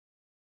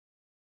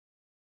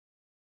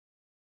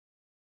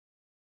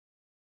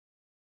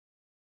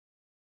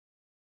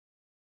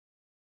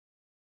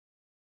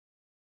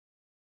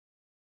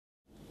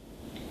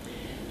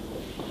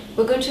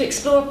We're going to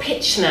explore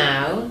pitch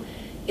now.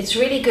 It's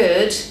really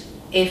good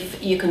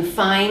if you can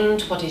find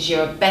what is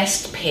your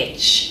best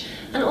pitch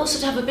and also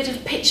to have a bit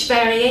of pitch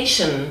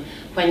variation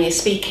when you're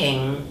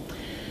speaking.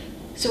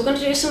 So we're going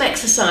to do some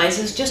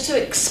exercises just to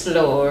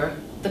explore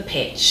the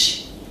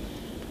pitch.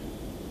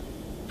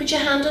 Put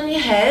your hand on your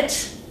head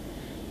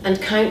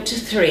and count to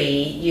 3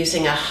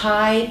 using a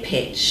high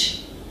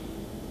pitch.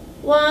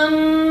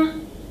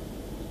 1,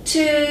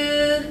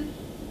 2,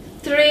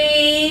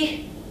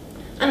 3.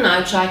 And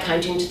now try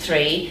counting to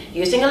 3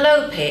 using a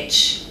low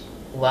pitch.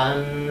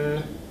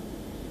 1,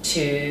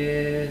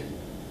 2,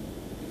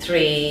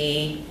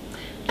 3.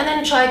 And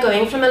then try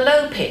going from a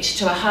low pitch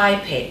to a high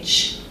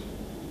pitch.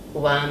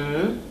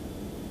 1,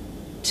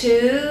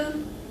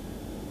 2,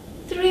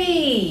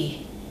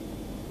 3.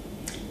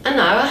 And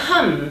now a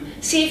hum.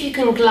 See if you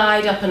can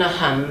glide up in a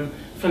hum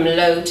from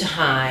low to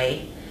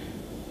high.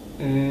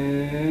 And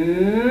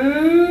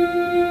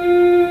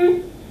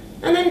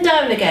then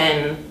down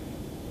again.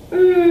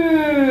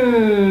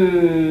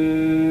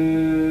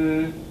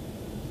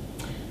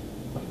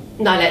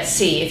 Now let's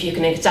see if you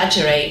can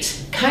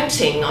exaggerate,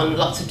 counting on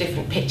lots of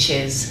different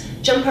pitches.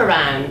 Jump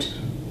around.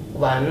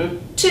 1,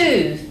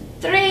 2,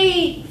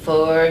 3,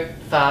 4,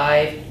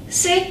 5,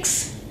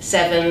 6,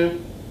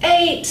 7,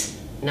 8,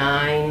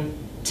 9,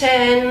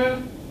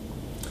 10.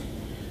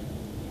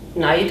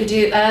 Now you could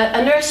do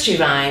a nursery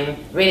rhyme,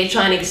 really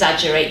try and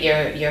exaggerate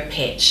your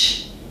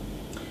pitch.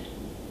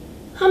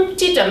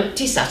 Humpty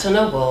Dumpty sat on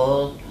a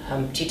wall,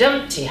 Humpty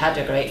Dumpty had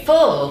a great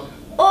fall.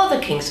 All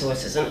the king's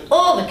horses and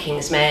all the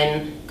king's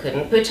men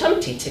couldn't put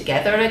Humpty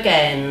together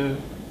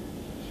again.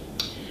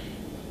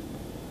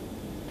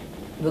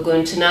 We're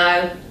going to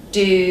now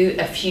do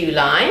a few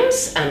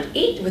lines, and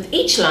with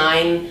each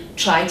line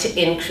try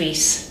to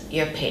increase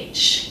your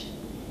pitch.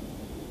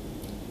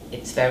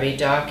 It's very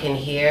dark in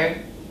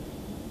here.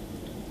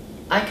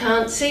 I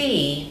can't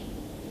see.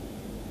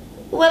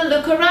 Well,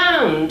 look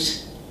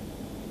around.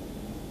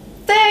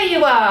 There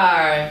you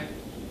are.